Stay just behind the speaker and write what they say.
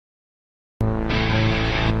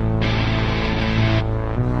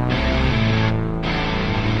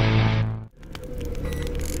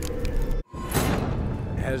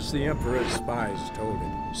As the Emperor's spies told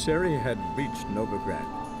him, Ciri had reached Novigrad.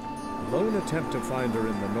 A lone attempt to find her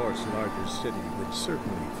in the North's largest city would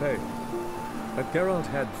certainly fail. But Geralt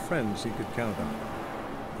had friends he could count on.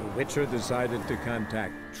 The Witcher decided to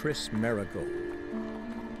contact Triss Merigold.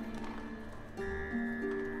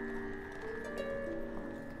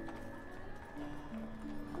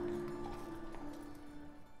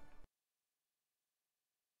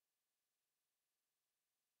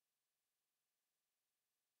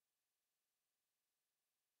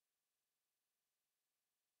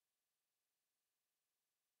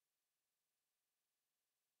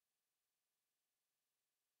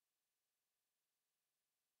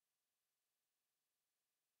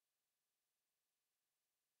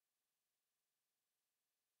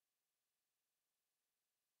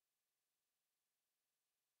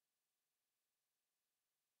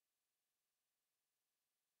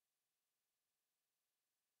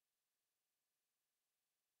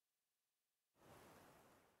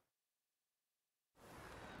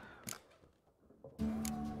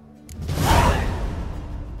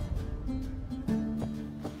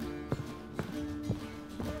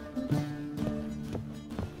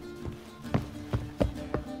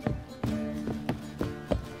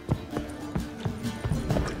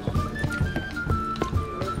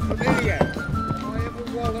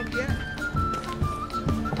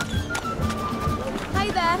 Hey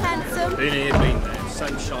there, handsome. Been here, been there.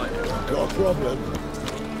 Same shite. Got a problem?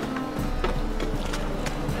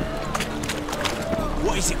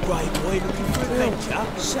 What is it, Grey Boy? Looking for adventure?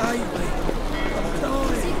 Save me.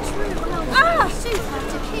 Is it true? Ah! Shoot her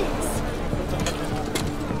to kiss.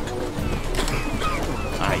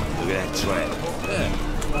 Hey, look at that trap. Yeah.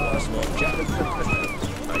 That's not Jack.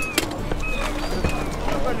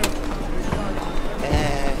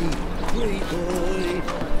 Hey, pretty boy.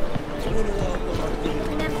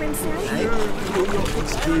 Never say. Hey,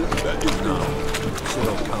 it's cute. That is not. Should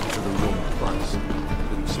have come to the wrong place.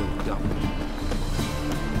 Been silked up.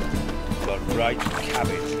 Got right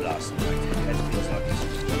cabbage last night. Head feels like it's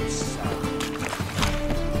just got sun.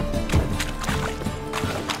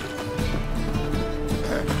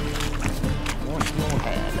 What's your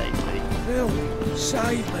hair lately? Phil,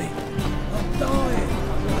 save me. I'm dying.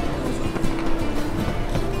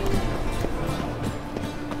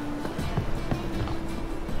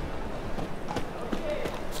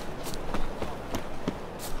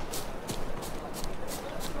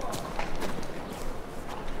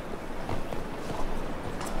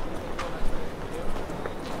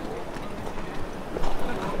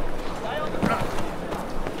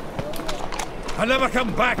 I'll never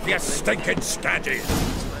come back, you stinking staggy!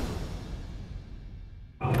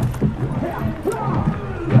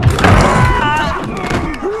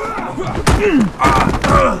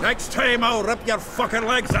 Next time I'll rip your fucking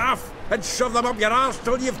legs off and shove them up your arse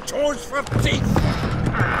till you've toes for teeth!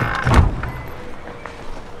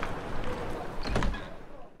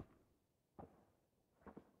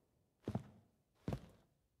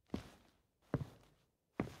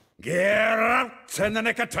 Geralt, in the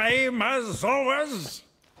nick of time, as always.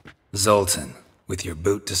 Zoltan, with your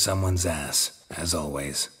boot to someone's ass, as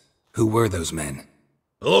always. Who were those men?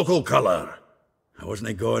 Local colour. I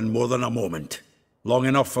wasn't gone more than a moment. Long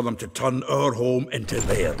enough for them to turn our home into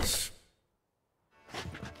theirs.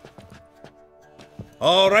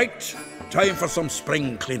 All right, time for some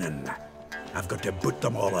spring cleaning. I've got to boot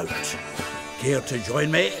them all out. Care to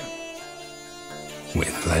join me?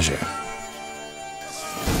 With pleasure.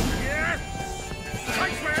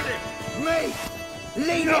 Me!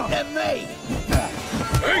 Leave it to me!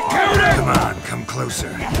 Hey, kill him! Come on, come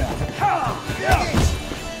closer.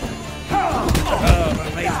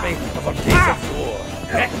 Reminds me of a piece of war.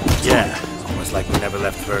 Yeah, almost like we never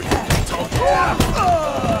left Verdant.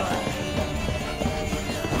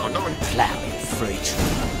 Plowing freak.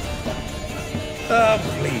 I'm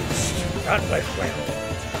pleased. That went well.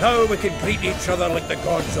 Now we can greet each other like the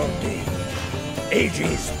gods ordained.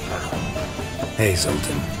 Ages, pal. Hey,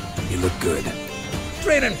 Zoltan, you look good.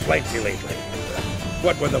 Training plenty lately.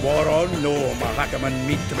 What with the war on, no Mahakaman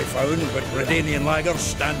meat to be found, but Redanian lagers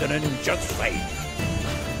standing in just fine.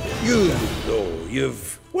 You, though,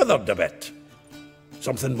 you've withered a bit.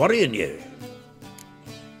 Something worrying you?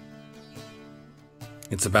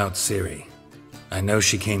 It's about Ciri. I know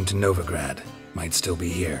she came to Novigrad. Might still be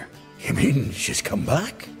here. You mean she's come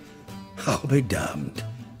back? I'll be damned.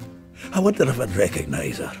 I wonder if I'd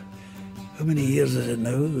recognize her. How many years is it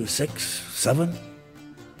now? 6, 7?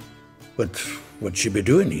 What'd she be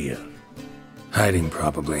doing here? Hiding,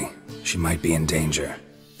 probably. She might be in danger.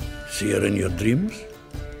 See her in your dreams?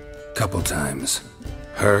 Couple times.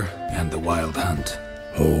 Her and the Wild Hunt.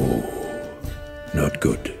 Oh, not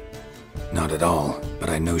good. Not at all, but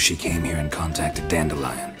I know she came here and contacted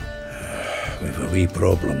Dandelion. We've a wee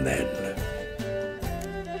problem then.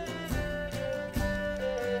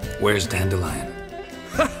 Where's Dandelion?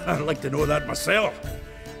 I'd like to know that myself.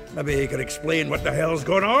 Maybe he could explain what the hell's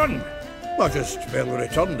going on. I just barely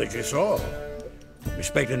returned, as you saw.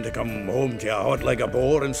 Expecting to come home to a hot like a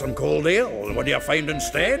boar and some cold ale, and what do you find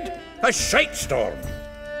instead? A shite storm.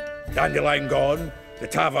 Dandelion gone, the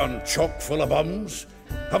tavern chock full of bums.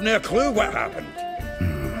 Haven't a clue what happened.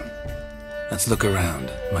 Let's look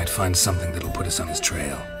around. Might find something that'll put us on his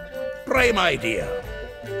trail. Prime idea.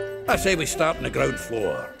 I say we start on the ground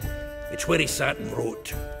floor. It's where he sat and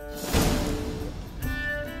wrote.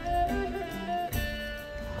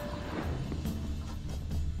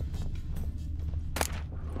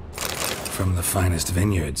 From the finest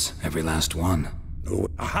vineyards, every last one. Oh,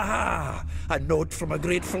 aha! A note from a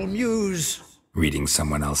grateful muse. Reading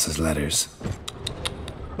someone else's letters.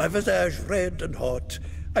 My visage red and hot,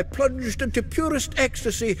 I plunged into purest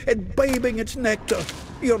ecstasy, imbibing its nectar.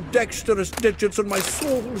 Your dexterous digits on my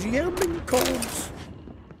soul's yearning chords.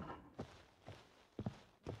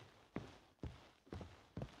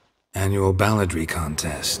 Annual balladry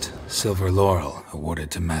contest. Silver laurel awarded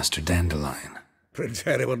to Master Dandelion. Prince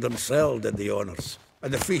Hereward himself did the honours,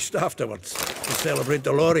 and the feast afterwards to celebrate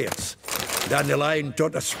the laureates. Dandelion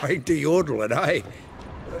taught a swine to yodel, and I...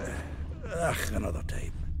 another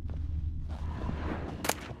time.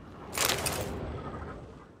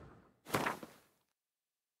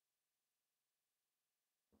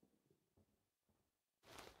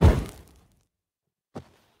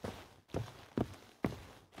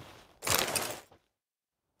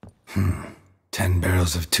 10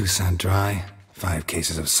 barrels of Toussaint Dry, 5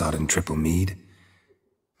 cases of sodden triple mead.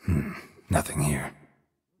 Nothing here.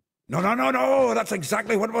 No, that's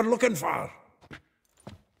exactly what we're looking for.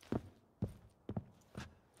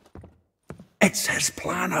 It's his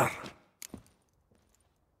planner.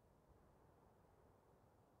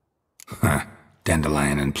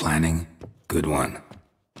 Dandelion and planning? Good one.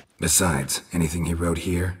 Besides, anything he wrote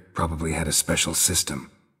here probably had a special system.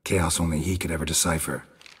 Chaos only he could ever decipher.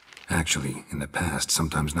 Actually, in the past,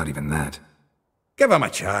 sometimes not even that. Give him a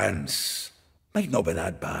chance. Might not be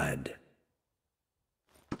that bad.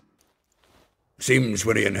 Seems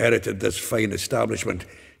when he inherited this fine establishment,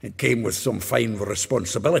 it came with some fine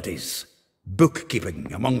responsibilities.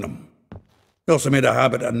 Bookkeeping among them. He also made a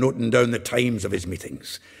habit of noting down the times of his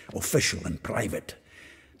meetings, official and private.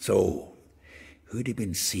 So, who'd he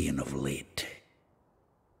been seeing of late?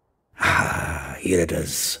 Ah, here it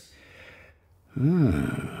is.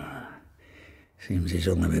 Seems he's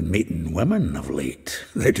only been meeting women of late,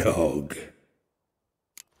 the dog.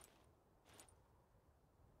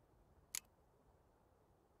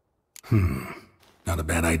 Not a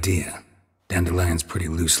bad idea. Dandelion's pretty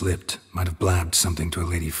loose-lipped. Might have blabbed something to a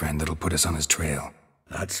lady friend that'll put us on his trail.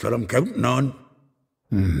 That's what I'm counting on.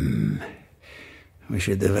 We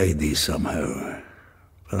should divide these somehow.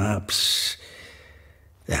 Perhaps...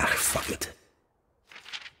 fuck it.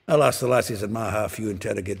 I'll ask the lassies in my half, you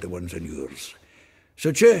interrogate the ones in yours.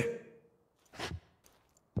 Suit you?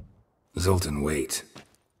 Zoltan, wait.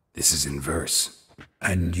 This is in verse.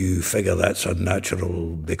 And you figure that's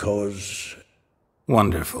unnatural because...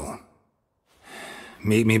 Wonderful.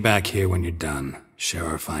 Meet me back here when you're done. Share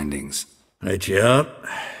our findings. Right you are.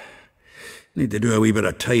 Need to do a wee bit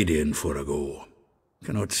of tidying before I go.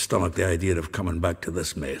 Cannot stomach the idea of coming back to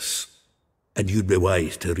this mess. And you'd be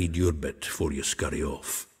wise to read your bit before you scurry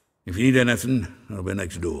off. If you need anything, I'll be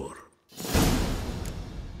next door.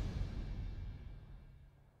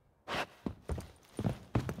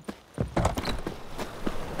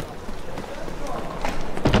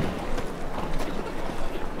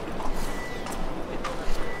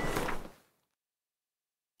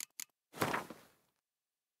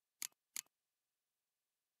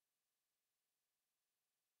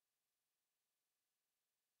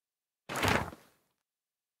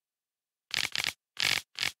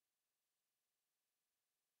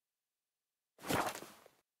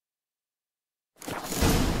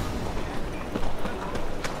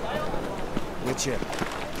 Witcher.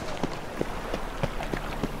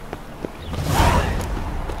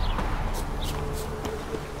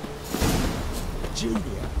 Julia,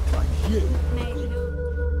 like you.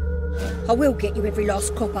 I will get you every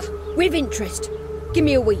last copper, with interest. Give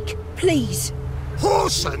me a week, please.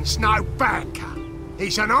 Horson's no banker.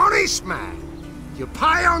 He's an honest man. You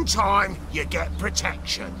pay on time, you get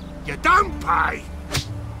protection. You don't pay...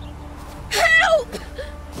 Help!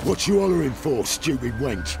 What you hollering for, stupid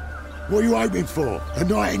wench? What are you hoping for? A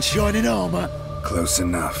knight in shining armour? Close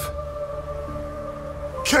enough.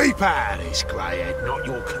 Keep out of this, greyhead, not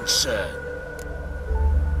your concern.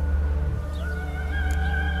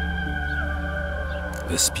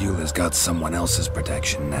 Vespula's got someone else's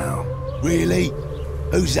protection now. Really?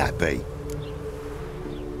 Who's that be?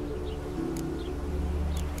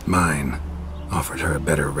 Mine. Offered her a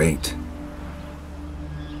better rate.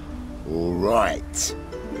 All right.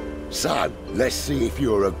 So, let's see if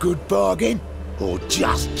you're a good bargain or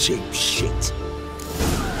just cheap shit.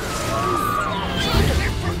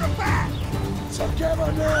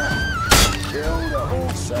 Together now! Kill the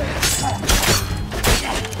horses!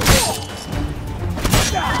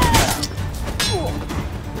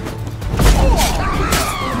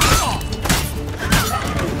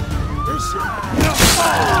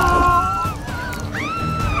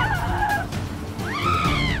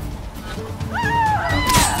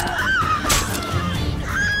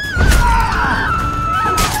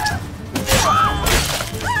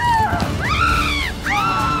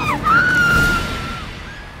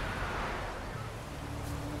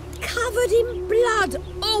 Covered in blood,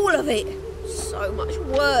 all of it. So much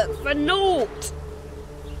work for naught.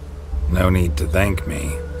 No need to thank me.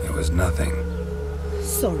 It was nothing.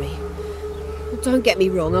 Sorry. Don't get me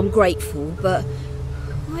wrong, I'm grateful, but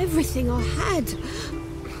everything I had,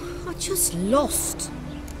 I just lost.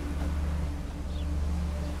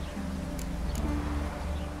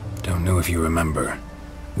 Don't know if you remember.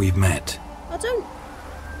 We've met. I don't...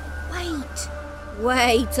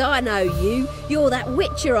 Wait, I know you. You're that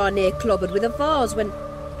witcher I near clobbered with a vase when...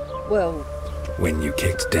 Well... When you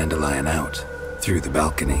kicked Dandelion out. Through the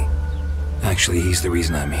balcony. Actually, he's the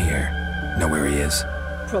reason I'm here. Know where he is?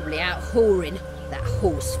 Probably out whoring. That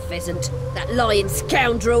horse pheasant. That lying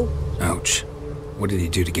scoundrel. Ouch. What did he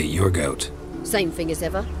do to get your goat? Same thing as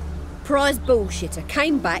ever. Prize bullshitter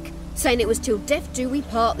came back, saying it was till death do we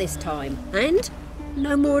part this time. And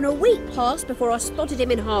no more than a week passed before I spotted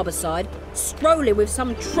him in Harbourside, strolling with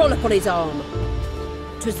some trollop on his arm.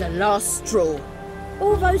 'Twas the last straw.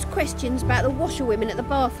 All those questions about the washerwomen at the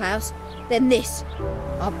bathhouse, then this.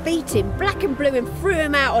 I beat him black and blue and threw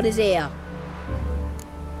him out on his ear.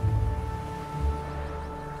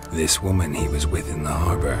 This woman he was with in the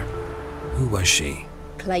harbour. Who was she?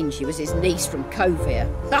 Claimed she was his niece from Covere.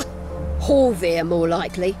 Ha! Horvere, more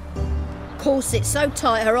likely. Corset so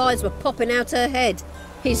tight her eyes were popping out her head.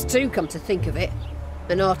 His too, come to think of it.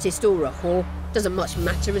 An artist or a whore. Doesn't much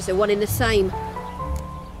matter as they're one in the same.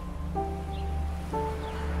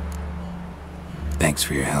 Thanks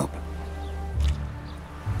for your help.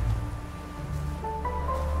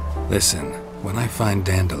 Listen, when I find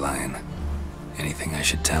Dandelion, anything I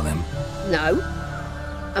should tell him? No.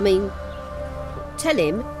 I mean, tell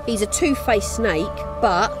him he's a two-faced snake,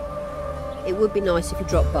 but it would be nice if he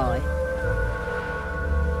dropped by.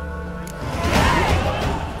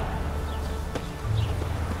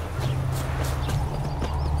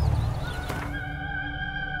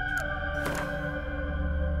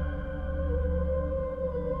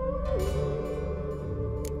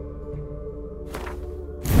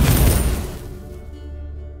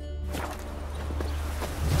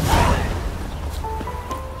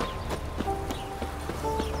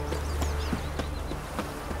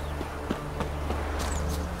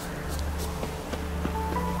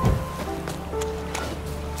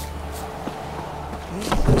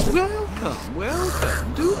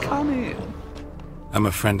 Welcome. Do come in. I'm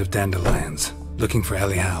a friend of Dandelion's, looking for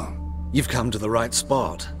Elial. You've come to the right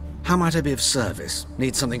spot. How might I be of service?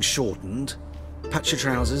 Need something shortened? Patch your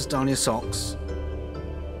trousers, darn your socks.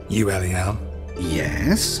 You Elial?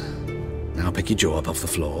 Yes. Now pick your jaw up off the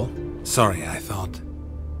floor. Sorry, I thought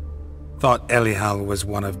Elial was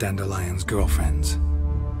one of Dandelion's girlfriends.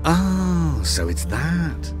 Oh, so it's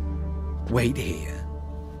that. Wait here.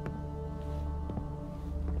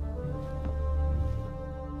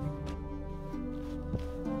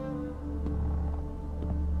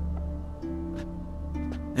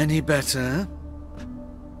 Any better?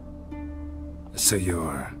 So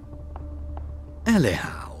you're...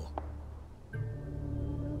 Elial.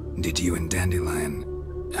 Did you and Dandelion...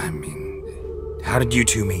 how did you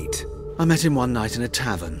two meet? I met him one night in a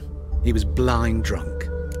tavern. He was blind drunk.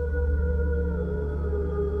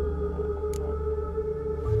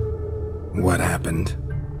 What happened?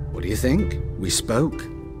 What do you think? We spoke.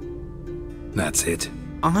 That's it.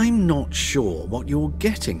 I'm not sure what you're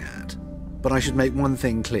getting at, but I should make one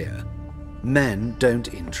thing clear. Men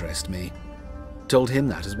don't interest me. Told him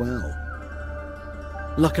that as well.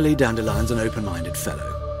 Luckily, Dandelion's an open-minded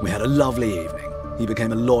fellow. We had a lovely evening. He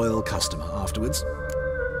became a loyal customer afterwards.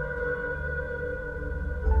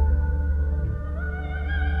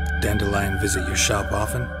 Dandelion visit your shop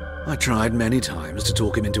often? I tried many times to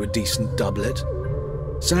talk him into a decent doublet.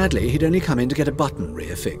 Sadly, he'd only come in to get a button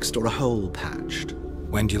reaffixed or a hole patched.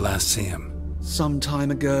 When did you last see him? Some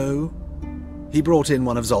time ago. He brought in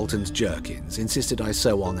one of Zoltan's jerkins, insisted I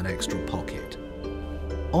sew on an extra pocket.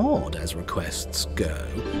 Odd as requests go,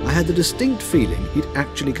 I had the distinct feeling he'd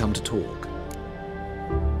actually come to talk.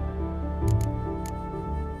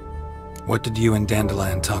 What did you and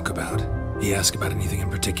Dandelion talk about? He asked about anything in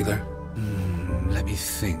particular? Let me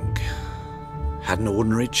think. Had an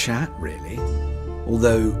ordinary chat, really.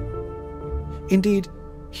 Although, indeed,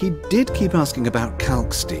 he did keep asking about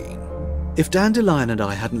Kalkstein. If Dandelion and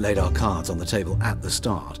I hadn't laid our cards on the table at the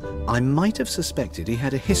start, I might have suspected he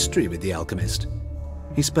had a history with the alchemist.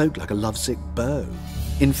 He spoke like a lovesick beau.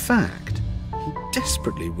 In fact, he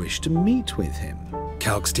desperately wished to meet with him.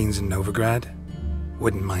 Kalkstein's in Novigrad?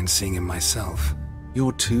 Wouldn't mind seeing him myself.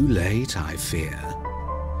 You're too late, I fear.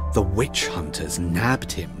 The witch hunters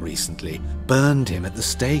nabbed him recently, burned him at the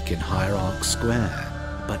stake in Hierarch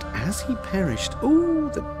Square. But as he perished,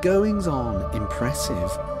 the goings-on,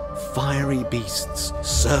 impressive. Fiery beasts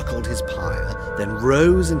circled his pyre, then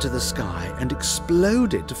rose into the sky and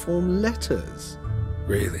exploded to form letters.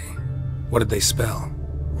 Really? What did they spell?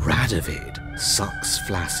 Radovid sucks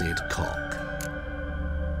flaccid cock.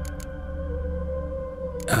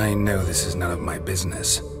 I know this is none of my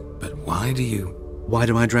business, but why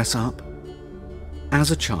do I dress up?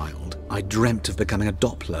 As a child, I dreamt of becoming a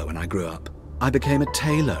Doppler when I grew up. I became a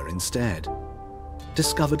tailor instead.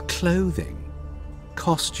 Discovered clothing.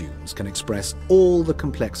 Costumes can express all the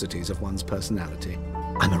complexities of one's personality.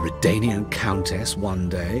 I'm a Redanian countess one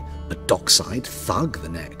day, a dockside thug the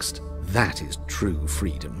next. That is true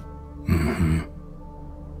freedom.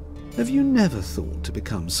 Have you never thought to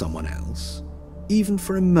become someone else? Even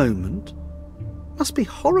for a moment? Must be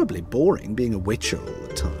horribly boring being a witcher all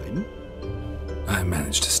the time. I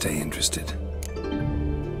managed to stay interested.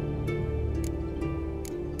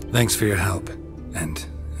 Thanks for your help, and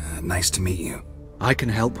nice to meet you. I can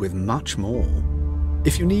help with much more.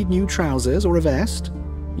 If you need new trousers or a vest,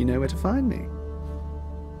 you know where to find me.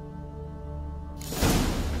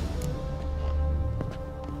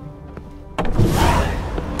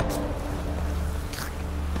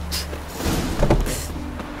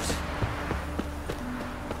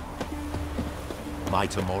 May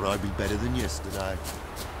tomorrow be better than yesterday.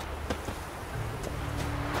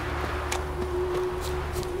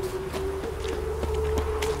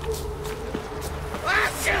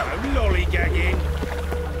 I'm lollygagging.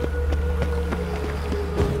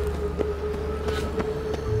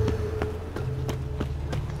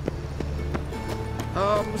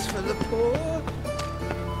 Alms for the poor.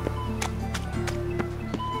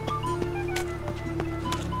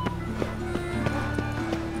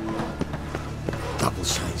 Double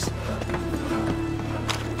chase.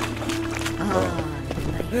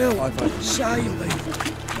 Hell, I've had a shame,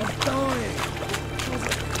 I'm dying.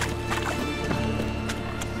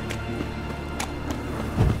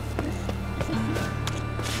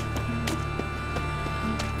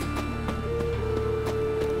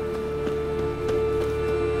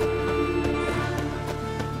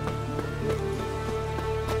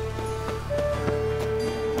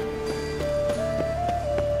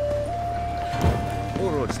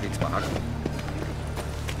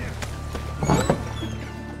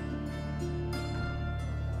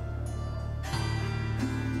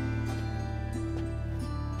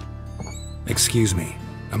 Excuse me.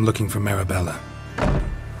 I'm looking for Marabella.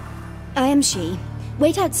 I am she.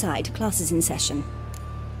 Wait outside. Class is in session.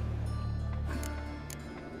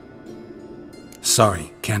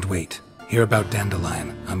 Sorry, can't wait. Hear about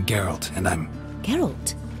Dandelion. I'm Geralt, and I'm...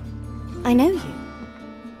 Geralt? I know you.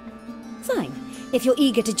 Fine. If you're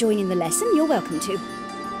eager to join in the lesson, you're welcome to.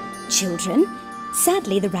 Children,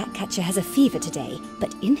 sadly the Ratcatcher has a fever today,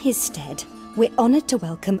 but in his stead, we're honoured to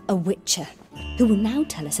welcome a Witcher, who will now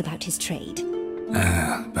tell us about his trade.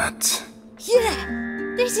 But...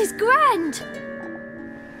 Yeah! This is grand!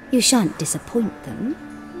 You shan't disappoint them,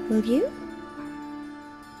 will you?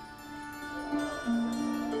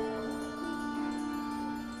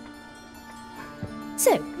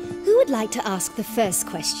 So, who would like to ask the first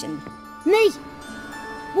question? Me!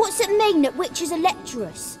 What's it mean that witches are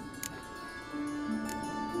lecturers?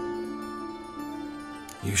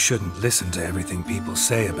 You shouldn't listen to everything people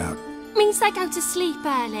say about... Means they go to sleep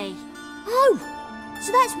early. Oh!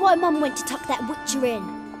 So that's why Mum went to tuck that witcher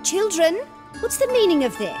in. Children, what's the meaning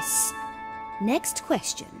of this? Next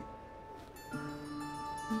question.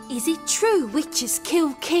 Is it true witches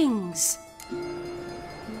kill kings?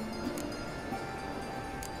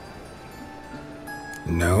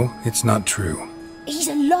 No, it's not true. He's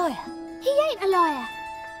a liar. He ain't a liar.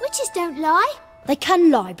 Witches don't lie. They can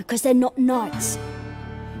lie because they're not knights.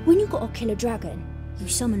 When you gotta kill a dragon, you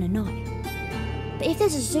summon a knight. But if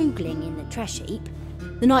there's a zoogling in the trash heap,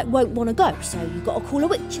 the knight won't want to go, so you gotta call a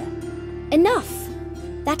witcher. Enough!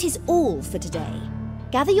 That is all for today.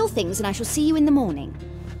 Gather your things and I shall see you in the morning.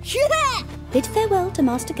 Yeah! Bid farewell to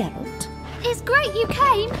Master Geralt. It's great you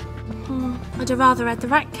came! Oh, I'd have rather had the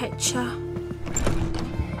rat catcher.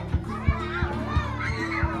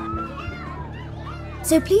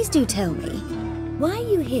 So please do tell me, why are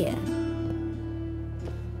you here?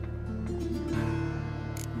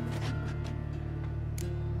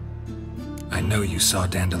 I know you saw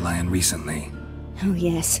Dandelion recently. Oh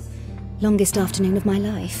yes, longest afternoon of my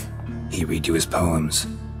life. He read you his poems?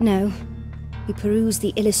 No, he perused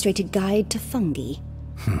the illustrated guide to fungi.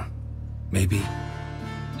 Maybe...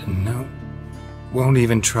 No. Won't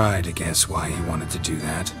even try to guess why he wanted to do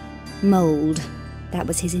that. Mold, that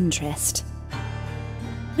was his interest.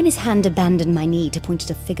 When his hand abandoned my knee to point at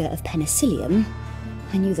a figure of penicillium,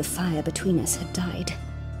 I knew the fire between us had died.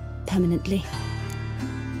 Permanently.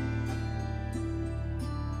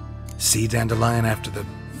 See Dandelion after the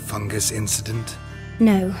fungus incident?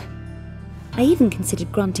 No. I even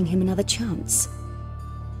considered granting him another chance.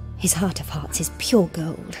 His heart of hearts is pure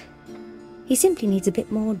gold. He simply needs a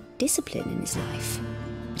bit more discipline in his life.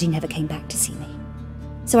 But he never came back to see me.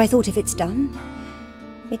 So I thought if it's done,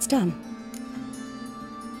 it's done.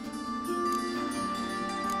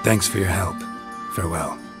 Thanks for your help.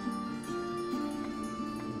 Farewell.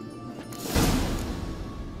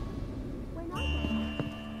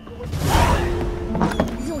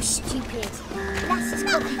 You're stupid. Lasses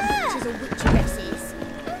copy witches or witcheresses.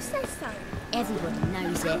 Who says so? Everybody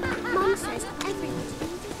knows it. Mum says everybody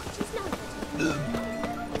witches know it.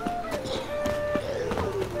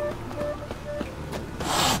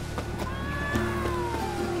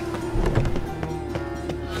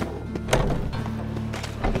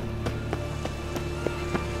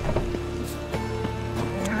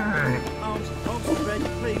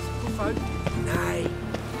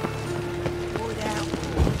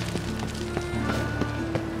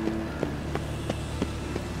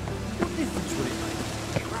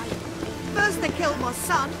 First they killed my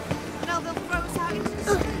son, now they'll throw us out into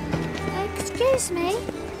the sea. Excuse me?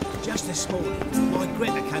 Just this morning, my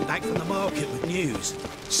Greta came back from the market with news.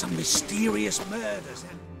 Some mysterious murders.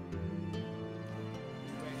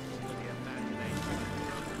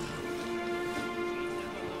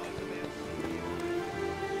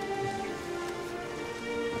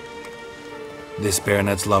 This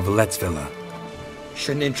Baronet's La Vallette's villa.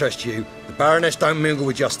 Shouldn't interest you. The Baroness don't mingle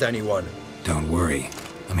with just anyone. Don't worry.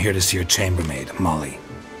 I'm here to see her chambermaid, Molly.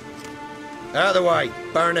 Out of the way.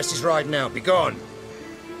 Baroness is riding out. Be gone.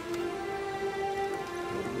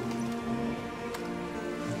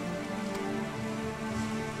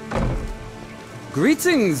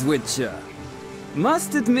 Greetings, Witcher.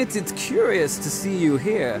 Must admit it's curious to see you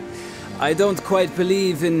here. I don't quite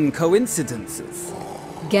believe in coincidences.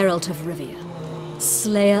 Geralt of Rivia,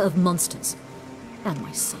 slayer of monsters, and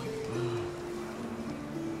my son.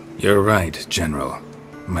 You're right, General.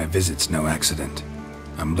 My visit's no accident.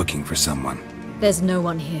 I'm looking for someone. There's no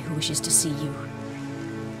one here who wishes to see you.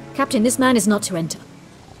 Captain, this man is not to enter.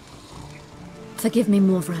 Forgive me,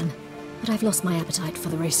 Morvran, but I've lost my appetite for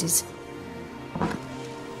the races.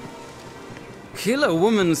 Kill a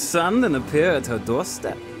woman's son and appear at her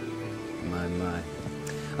doorstep? My.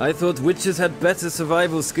 I thought witches had better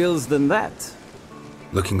survival skills than that.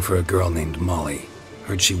 Looking for a girl named Molly.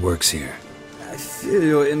 Heard she works here. I fear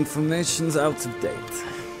your information's out of date.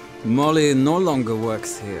 Molly no longer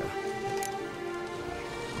works here.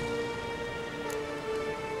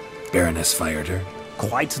 Baroness fired her?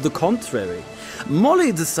 Quite the contrary.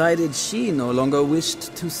 Molly decided she no longer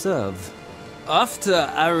wished to serve. After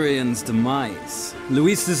Arian's demise,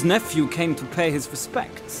 Luis's nephew came to pay his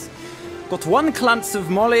respects. Got one glance of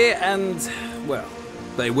Molly and, well,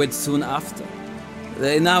 they wed soon after.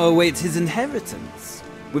 They now await his inheritance.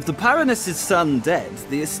 With the Baroness's son dead,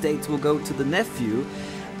 the estate will go to the nephew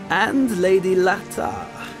and Lady Latar,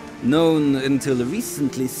 known until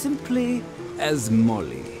recently simply as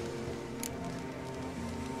Molly.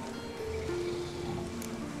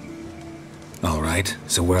 All right,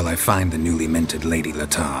 so where'll I find the newly minted Lady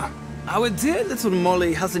Latar? Our dear little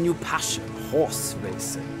Molly has a new passion, horse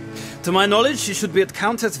racing. To my knowledge, she should be at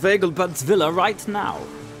Countess Vegelbud's villa right now.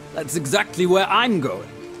 That's exactly where I'm going.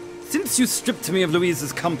 Since you stripped me of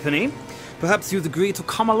Louise's company, perhaps you'd agree to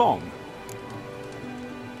come along.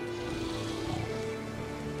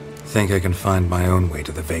 Think I can find my own way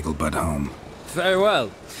to the Vegelbud home. Very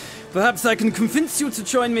well. Perhaps I can convince you to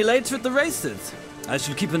join me later at the races. I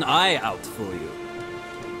shall keep an eye out for you.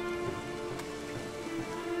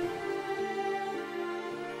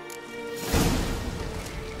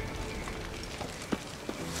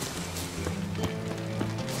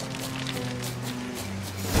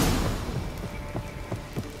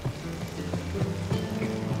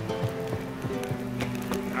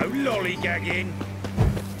 lollygagging.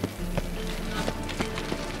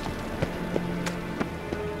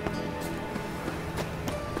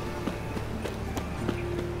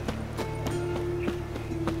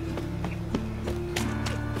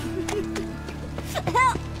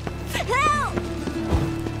 Help! Help!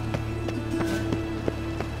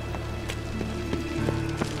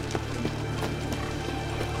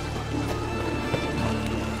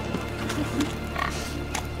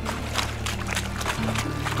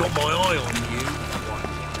 Got my eye on you.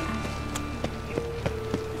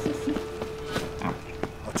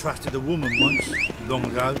 I trusted a woman once, long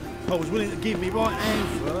ago. I was willing to give me right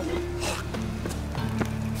hand for her.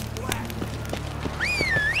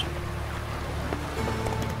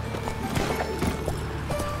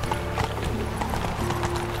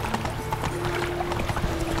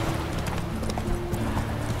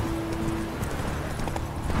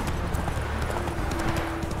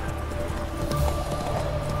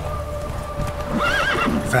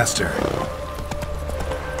 Faster.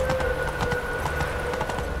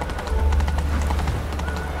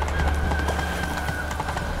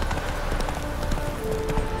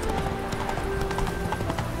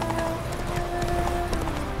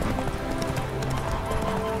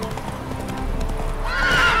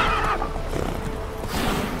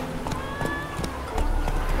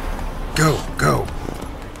 Go, go.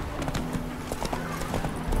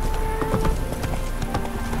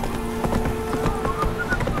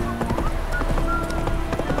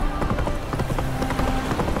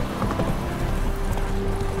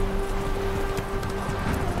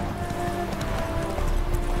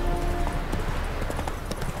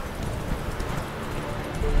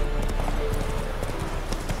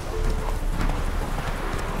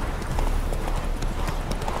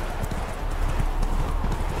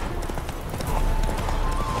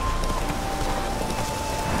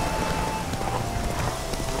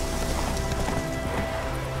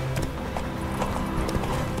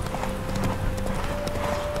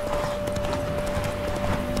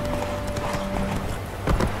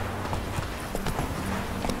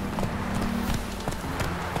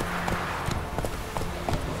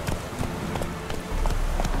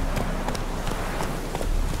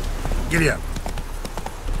 Giddy up.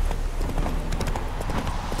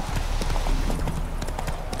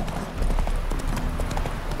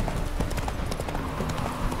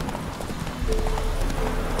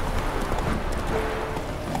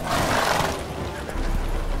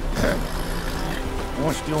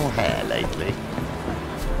 Washed your hair lately?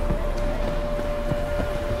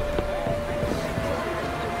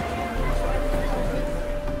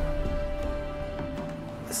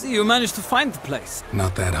 I see you managed to find the place.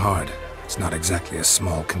 Not that hard. It's not exactly a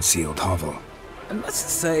small concealed hovel. I must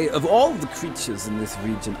say, of all the creatures in this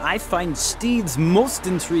region, I find steeds most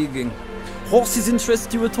intriguing. Horses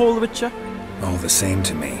interest you at all, Witcher? All the same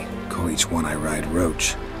to me. Call each one I ride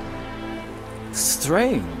Roach.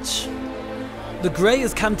 Strange. The grey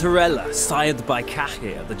is Cantarella, sired by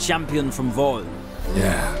Cahir, the champion from Vol.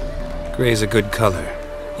 Yeah. Gray's a good color.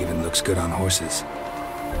 Even looks good on horses.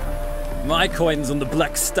 My coin's on the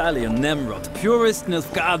Black Stallion, Nemrod, purest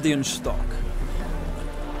Nilfgaardian stock.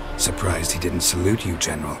 Surprised he didn't salute you,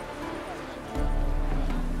 General.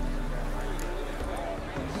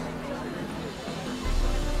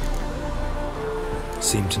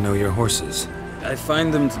 Seem to know your horses. I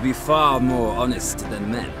find them to be far more honest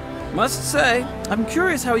than men. Must say, I'm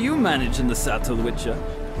curious how you manage in the saddle, Witcher.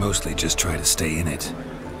 Mostly just try to stay in it.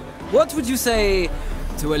 What would you say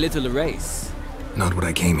to a little race? Not what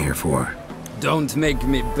I came here for. Don't make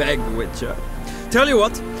me beg, Witcher. Tell you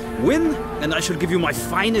what, win, and I shall give you my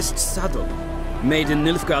finest saddle, made in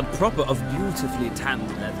Nilfgaard proper of beautifully tanned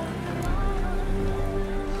leather.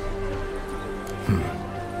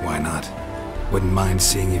 Why not? Wouldn't mind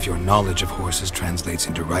seeing if your knowledge of horses translates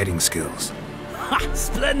into riding skills. Ha!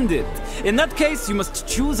 Splendid! In that case, you must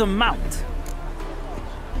choose a mount.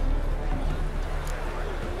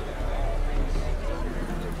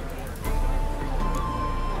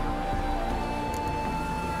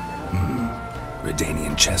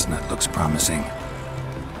 Redanian chestnut looks promising.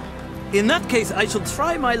 In that case, I shall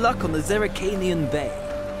try my luck on the Zeracanian Bay.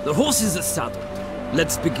 The horses are saddled.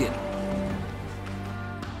 Let's begin.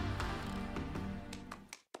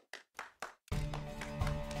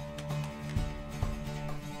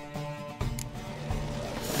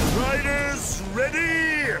 Riders,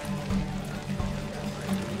 ready!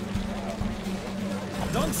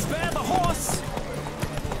 Don't spare the horse!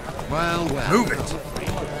 Well, Move it!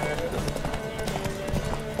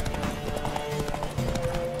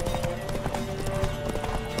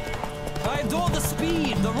 I adore the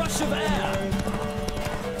speed, the rush of air.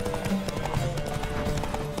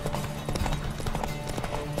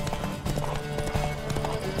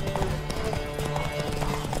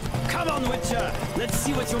 Let's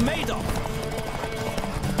see what you're made of.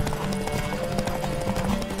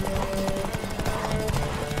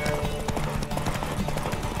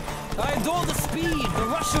 I adore the speed, the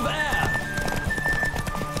rush of air.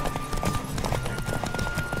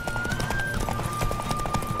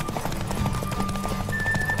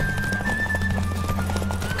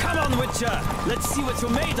 Come on, Witcher. Let's see what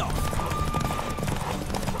you're made of.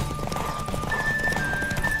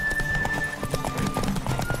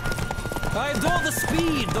 I adore the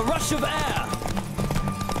speed, the rush of air.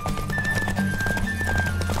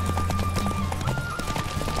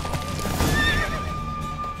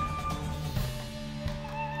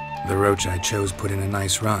 The roach I chose put in a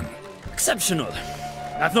nice run. Exceptional.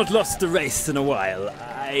 I've not lost a race in a while.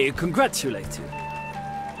 I congratulate you.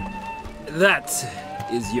 That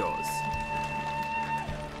is yours.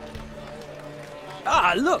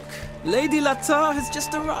 Ah, look! Lady Latar has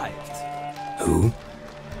just arrived. Who?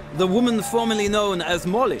 The woman formerly known as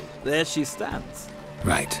Molly. There she stands.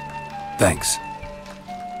 Right. Thanks.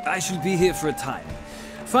 I shall be here for a time.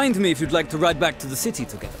 Find me if you'd like to ride back to the city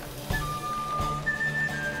together.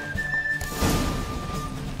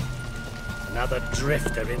 Another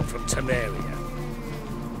drifter in from Temeria.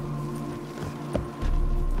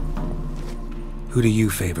 Who do you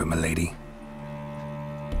favor, milady?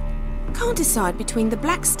 Can't decide between the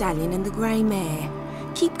black stallion and the grey mare.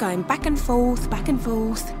 Keep going back and forth, back and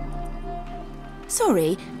forth.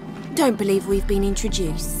 Sorry, don't believe we've been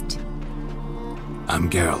introduced. I'm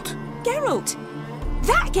Geralt. Geralt!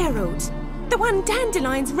 That Geralt! The one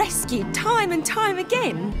Dandelion's rescued time and time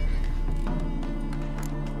again!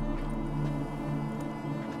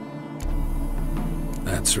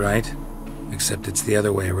 That's right. Except it's the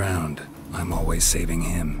other way around. I'm always saving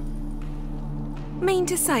him. Mean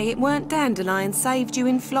to say it weren't Dandelion saved you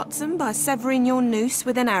in Flotsam by severing your noose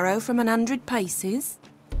with an arrow from 100 paces?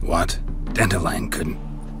 What? Dandelion couldn't...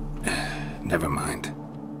 Never mind.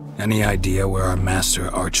 Any idea where our master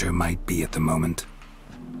archer might be at the moment?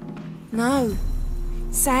 No.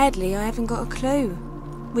 Sadly, I haven't got a clue.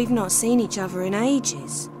 We've not seen each other in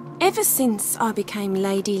ages. Ever since I became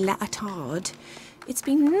Lady Latard, it's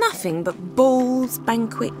been nothing but balls,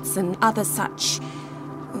 banquets, and other such...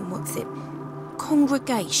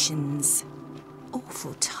 congregations.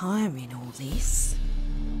 Awful tiring, all this.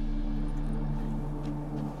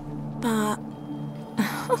 But...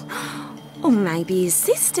 or maybe his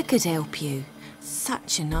sister could help you.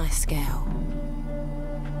 Such a nice girl.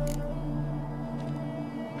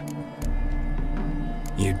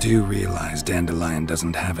 You do realize Dandelion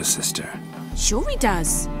doesn't have a sister? Sure he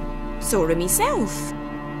does. Saw him myself.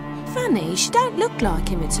 Funny, she don't look like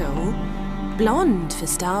him at all. Blonde, for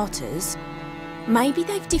starters. Maybe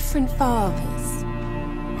they've different fathers.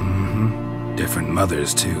 Mm-hmm. Different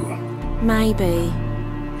mothers, too. Maybe.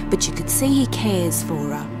 But you could see he cares for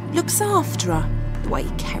her. Looks after her. The way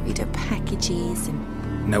he carried her packages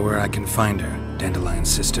and... Know where I can find her, Dandelion's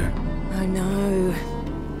sister? Oh no.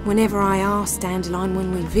 Whenever I ask Dandelion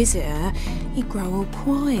when we visit her, he'd grow all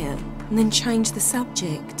quiet and then change the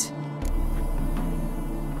subject.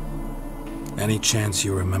 Any chance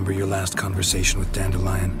you remember your last conversation with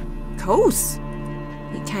Dandelion? Of course.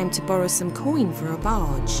 He came to borrow some coin for a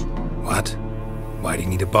barge. What? Why do you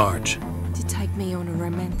need a barge? To take me on a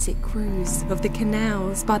romantic cruise of the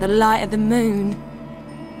canals by the light of the moon.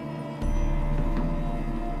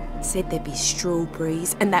 Said there'd be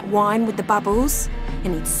strawberries and that wine with the bubbles,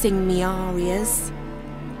 and he'd sing me arias.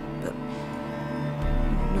 But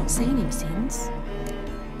I've not seen him since.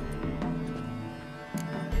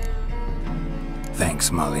 Thanks,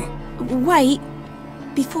 Molly. Wait,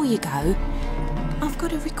 before you go, I've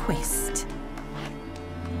got a request.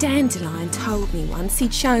 Dandelion told me once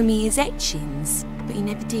he'd show me his etchings, but he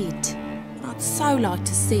never did. I'd so like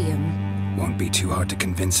to see them. Won't be too hard to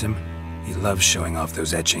convince him. He loves showing off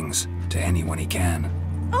those etchings to anyone he can.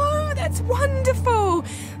 Oh, that's wonderful!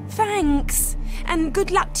 Thanks, and good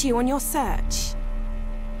luck to you on your search.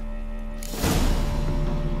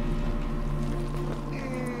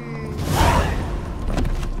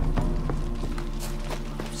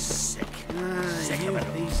 Sick of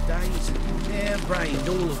it these days. Hair-brained,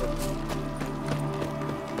 all of them.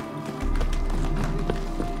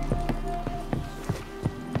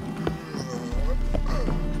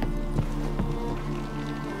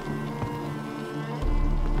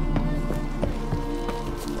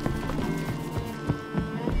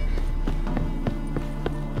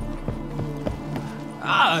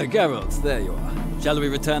 Ah, Geralt, there you are. Shall we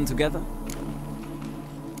return together?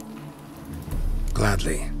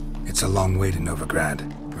 Gladly. It's a long way to Novigrad.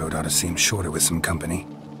 Road ought to seem shorter with some company.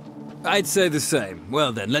 I'd say the same.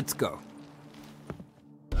 Well then, let's go.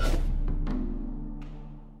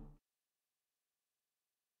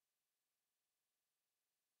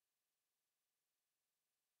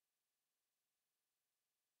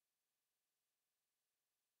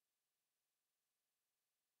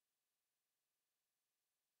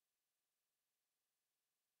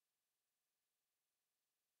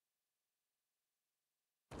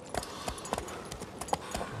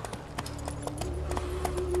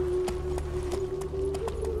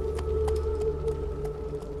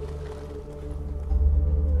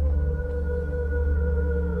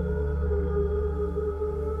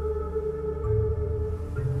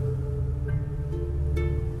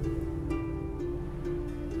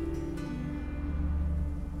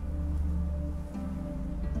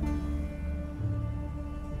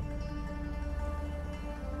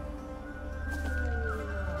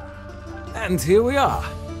 And here we are.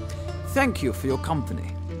 Thank you for your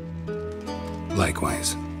company.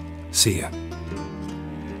 Likewise. See ya.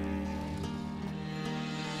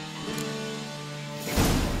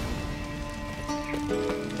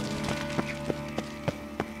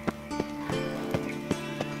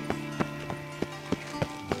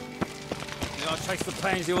 I chased the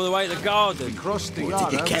pansy all the way to the garden. Crossed the What,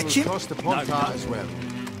 did you yard, catch we him? crossed the pond No, as well.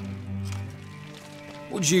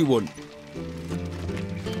 What do you want?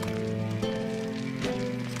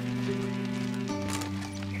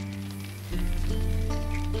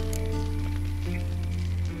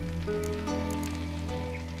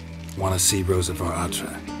 Want to see Rosa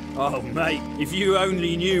Atra? Oh, mate, if you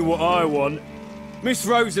only knew what I want. Miss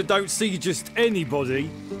Rosa don't see just anybody.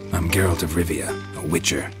 I'm Geralt of Rivia, a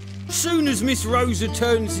witcher. Soon as Miss Rosa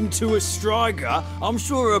turns into a striker, I'm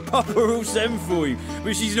sure her papa will send for you.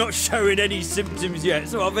 But she's not showing any symptoms yet,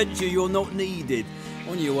 so I venture you're not needed.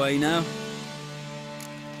 On your way now.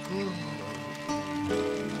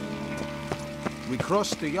 We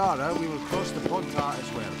crossed the Yara, we will cross the pond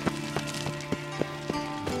as well.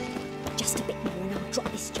 Just a bit more and I'll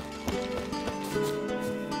drop this job.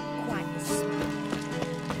 Quite the smell.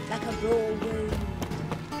 Like a raw wound.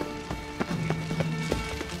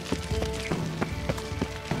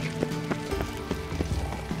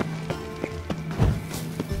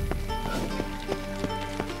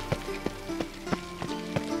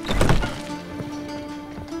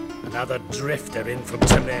 Another drifter in from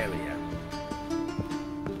Temeria.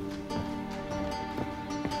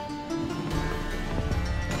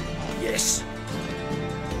 Yes.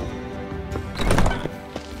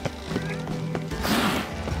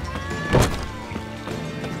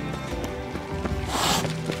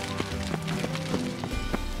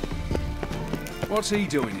 What's he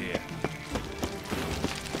doing here?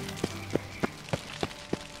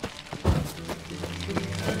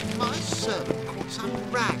 My servant caught some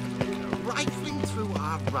rag rifling through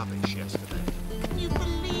our rubbish yesterday. Can you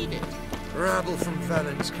believe it? Rabble from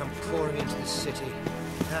Valence come pouring into the city.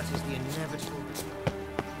 That is the inevitable.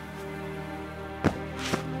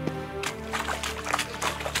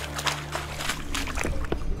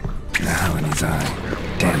 Now in his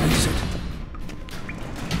eye. Damn use it.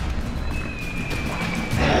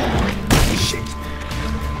 Shit.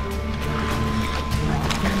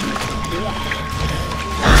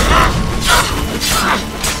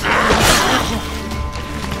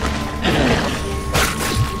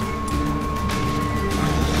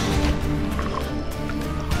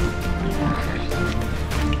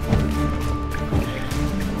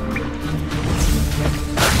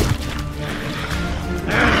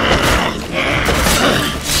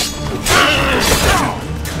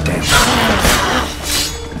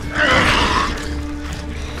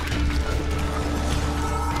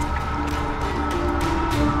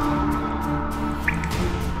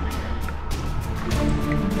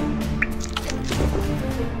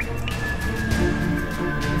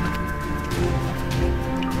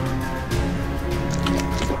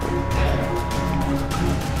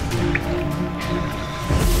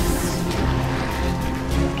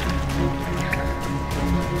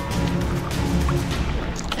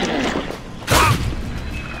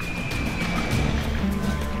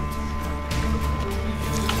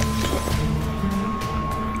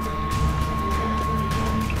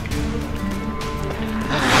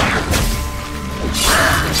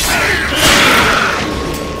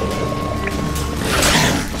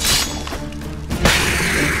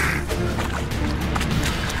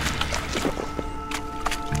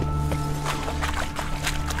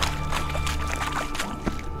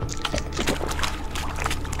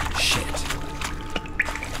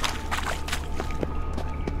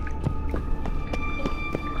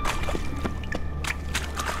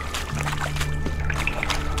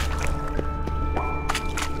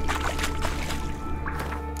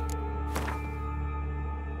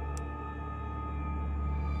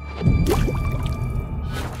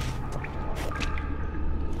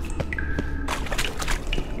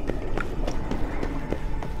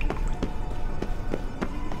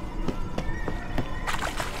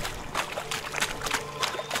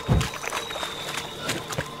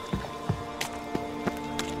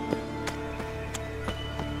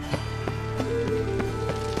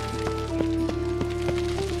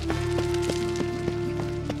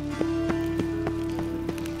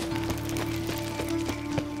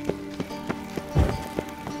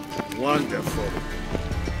 Wonderful.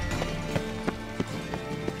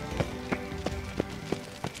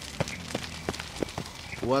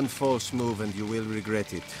 One false move and you will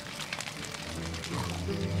regret it.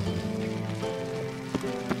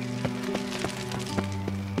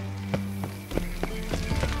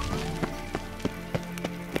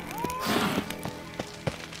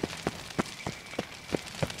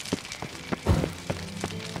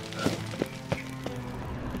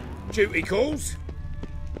 Duty calls.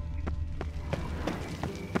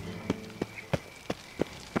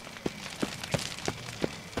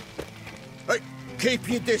 Hey, keep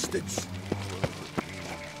your distance.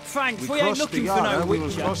 Thanks, we ain't crossed looking the for no Yara, we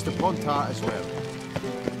witcher. crossed the Pontar as well.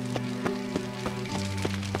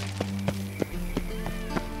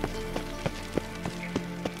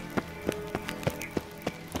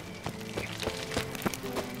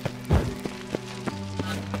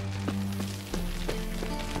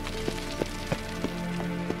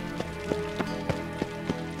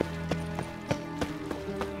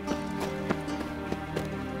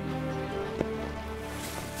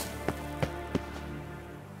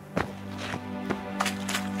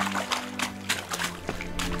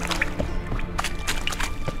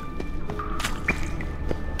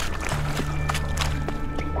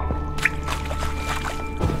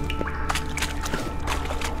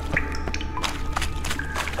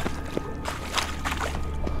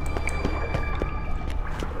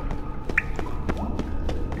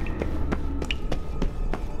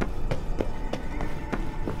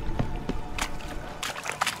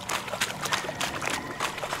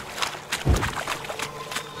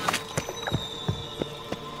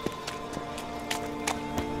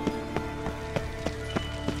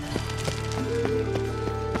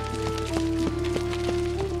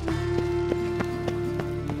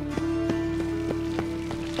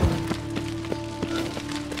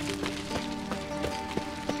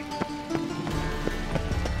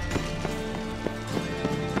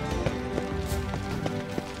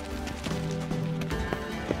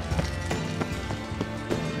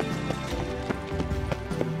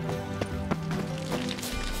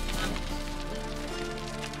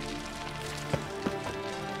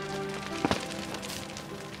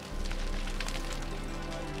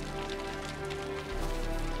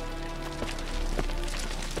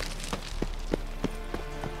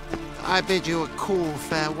 I bid you a cool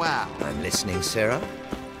farewell. I'm listening, Sarah.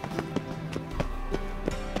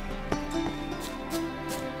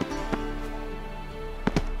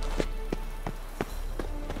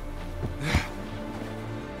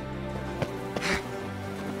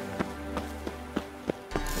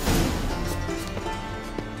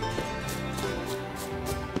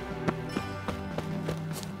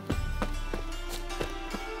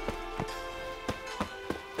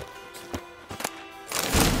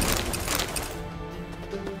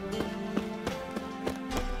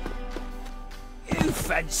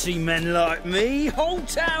 Fancy men like me, whole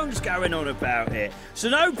town's going on about it. So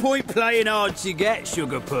no point playing hard to get,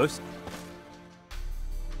 sugar puss.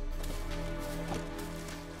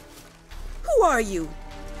 Who are you?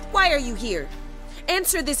 Why are you here?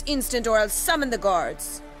 Answer this instant or I'll summon the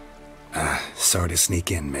guards. Sorry to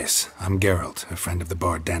sneak in, miss. I'm Geralt, a friend of the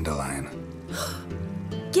bard Dandelion.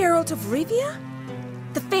 Geralt of Rivia?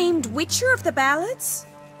 The famed witcher of the ballads?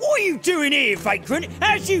 What are you doing here, vagrant?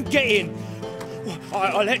 How'd you get in?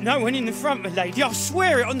 I let no one in the front, my lady. I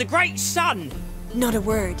swear it on the great sun. Not a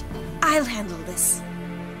word. I'll handle this.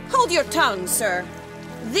 Hold your tongue, sir.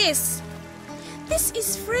 This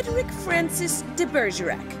is Frederick Francis de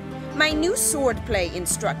Bergerac, my new swordplay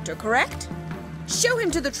instructor, correct? Show him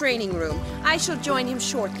to the training room. I shall join him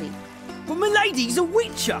shortly. But my lady's a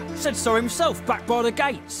witcher. Said so himself back by the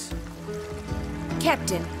gates.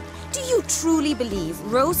 Captain, do you truly believe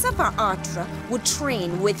Rosa Varatra would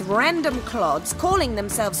train with random clods calling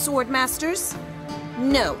themselves swordmasters?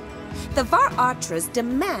 No. The Varatras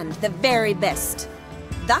demand the very best.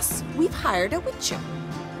 Thus, we've hired a witcher.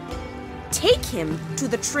 Take him to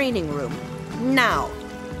the training room, now.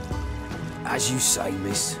 As you say,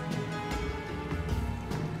 miss.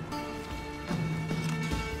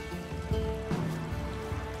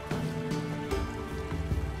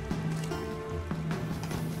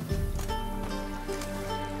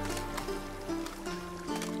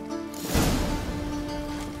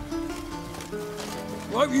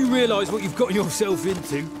 Hope you realise what you've got yourself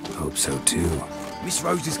into. Hope so too. Miss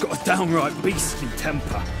Rose has got a downright beastly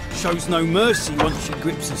temper. Shows no mercy once she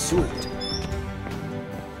grips a sword.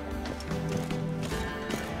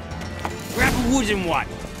 Grab a wooden one.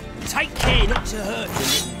 Take care not to hurt the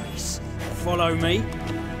little miss. Follow me.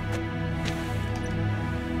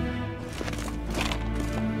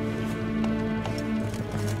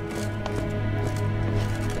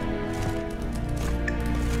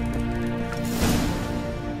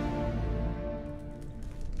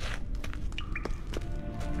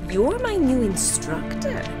 You're my new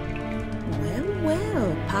instructor? Well,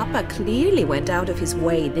 well, Papa clearly went out of his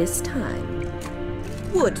way this time.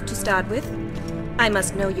 Wood, to start with. I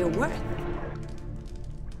must know your worth.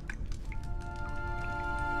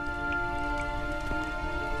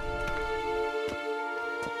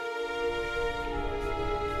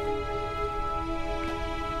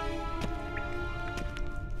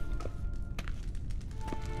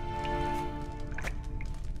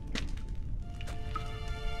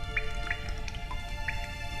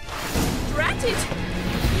 it!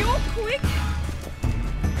 You're quick!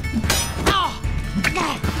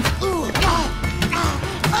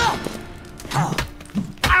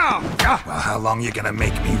 Well, how long you gonna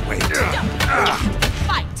make me wait?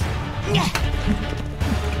 Fight!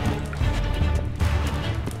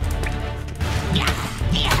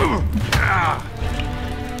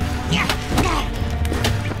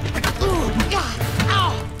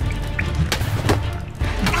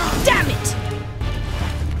 Damn it!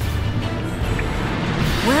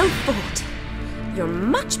 Well fought. You're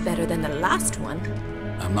much better than the last one.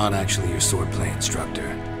 I'm not actually your swordplay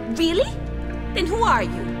instructor. Really? Then who are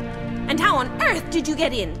you? And how on earth did you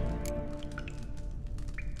get in?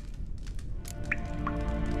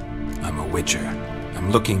 I'm a witcher.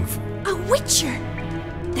 I'm looking for... A witcher?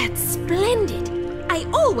 That's splendid. I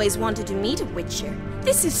always wanted to meet a witcher.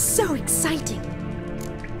 This is so exciting.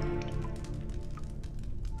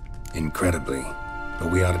 Incredibly.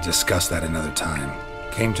 But we ought to discuss that another time.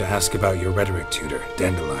 Came to ask about your rhetoric tutor,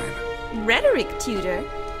 Dandelion. Rhetoric tutor?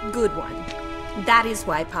 Good one. That is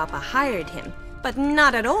why Papa hired him, but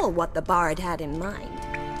not at all what the bard had in mind.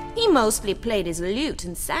 He mostly played his lute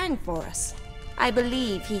and sang for us. I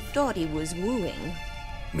believe he thought he was wooing.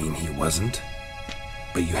 Mean he wasn't?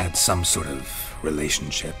 But you had some sort of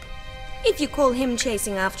relationship? If you call him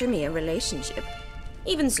chasing after me a relationship.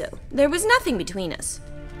 Even so, there was nothing between us.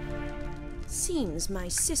 Seems my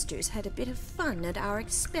sisters had a bit of fun at our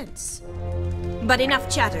expense. But enough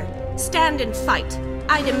chatter. Stand and fight.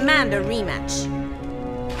 I demand a rematch.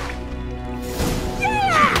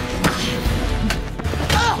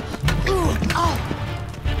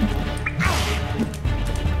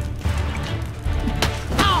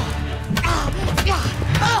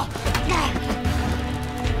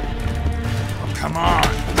 Come on!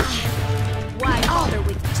 Why bother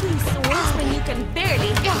with two swords when you can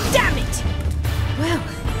barely... Damn it! Well,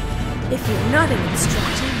 if you're not an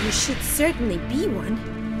instructor, you should certainly be one.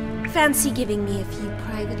 Fancy giving me a few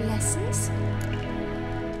private lessons?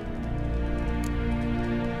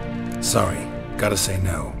 Sorry, gotta say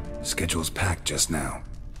no. Schedule's packed just now.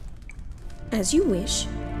 As you wish.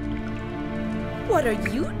 What are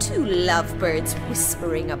you two lovebirds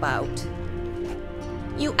whispering about?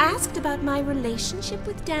 You asked about my relationship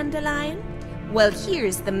with Dandelion? Well,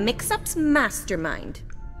 here's the mix-up's mastermind.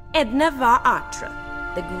 Edna var Atra,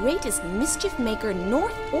 the greatest mischief maker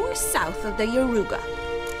north or south of the Yaruga.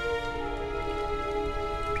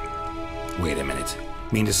 Wait a minute.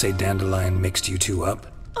 Mean to say Dandelion mixed you two up?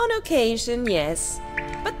 On occasion, yes.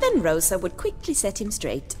 But then Rosa would quickly set him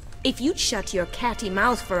straight. If you'd shut your catty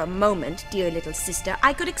mouth for a moment, dear little sister,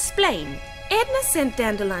 I could explain. Edna sent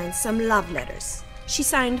Dandelion some love letters. She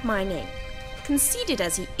signed my name. Conceited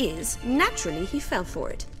as he is, naturally he fell for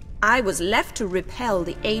it. I was left to repel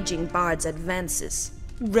the aging bard's advances.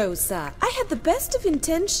 Rosa, I had the best of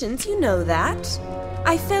intentions, you know that.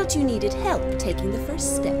 I felt you needed help taking the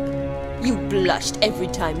first step. You blushed every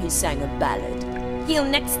time he sang a ballad. He'll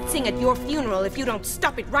next sing at your funeral if you don't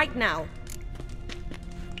stop it right now.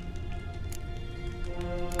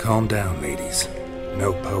 Calm down, ladies.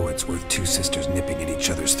 No poet's worth two sisters nipping at each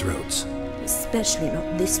other's throats. Especially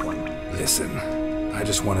not this one. Listen, I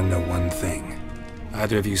just want to know one thing.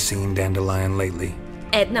 Either of you seen Dandelion lately?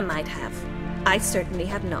 Edna might have. I certainly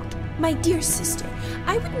have not. My dear sister,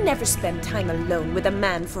 I would never spend time alone with a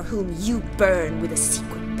man for whom you burn with a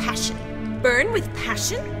secret passion. Burn with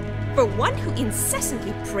passion? For one who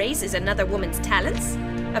incessantly praises another woman's talents?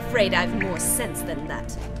 Afraid I've more sense than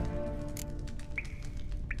that.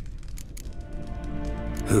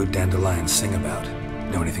 Who'd Dandelion sing about?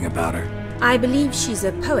 Know anything about her? I believe she's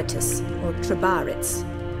a poetess, or trebaritz.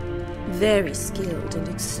 Very skilled and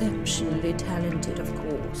exceptionally talented, of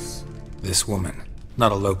course. This woman.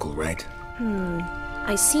 Not a local, right?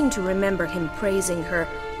 I seem to remember him praising her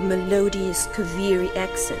melodious Kaviri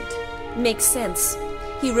accent. Makes sense.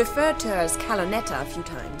 He referred to her as Kalonetta a few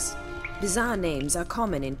times. Bizarre names are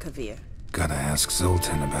common in Kavir. Gotta ask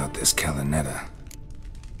Zoltan about this Kalonetta.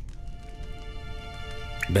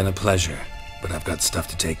 Been a pleasure, but I've got stuff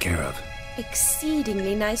to take care of.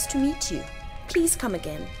 Exceedingly nice to meet you. Please come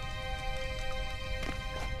again.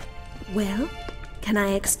 Well, can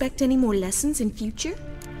I expect any more lessons in future?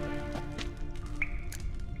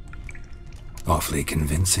 Awfully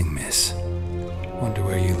convincing, miss. Wonder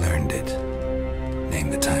where you learned it. Name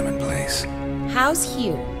the time and place. House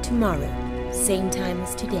here, tomorrow. Same time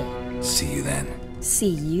as today. See you then. See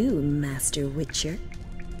you, Master Witcher.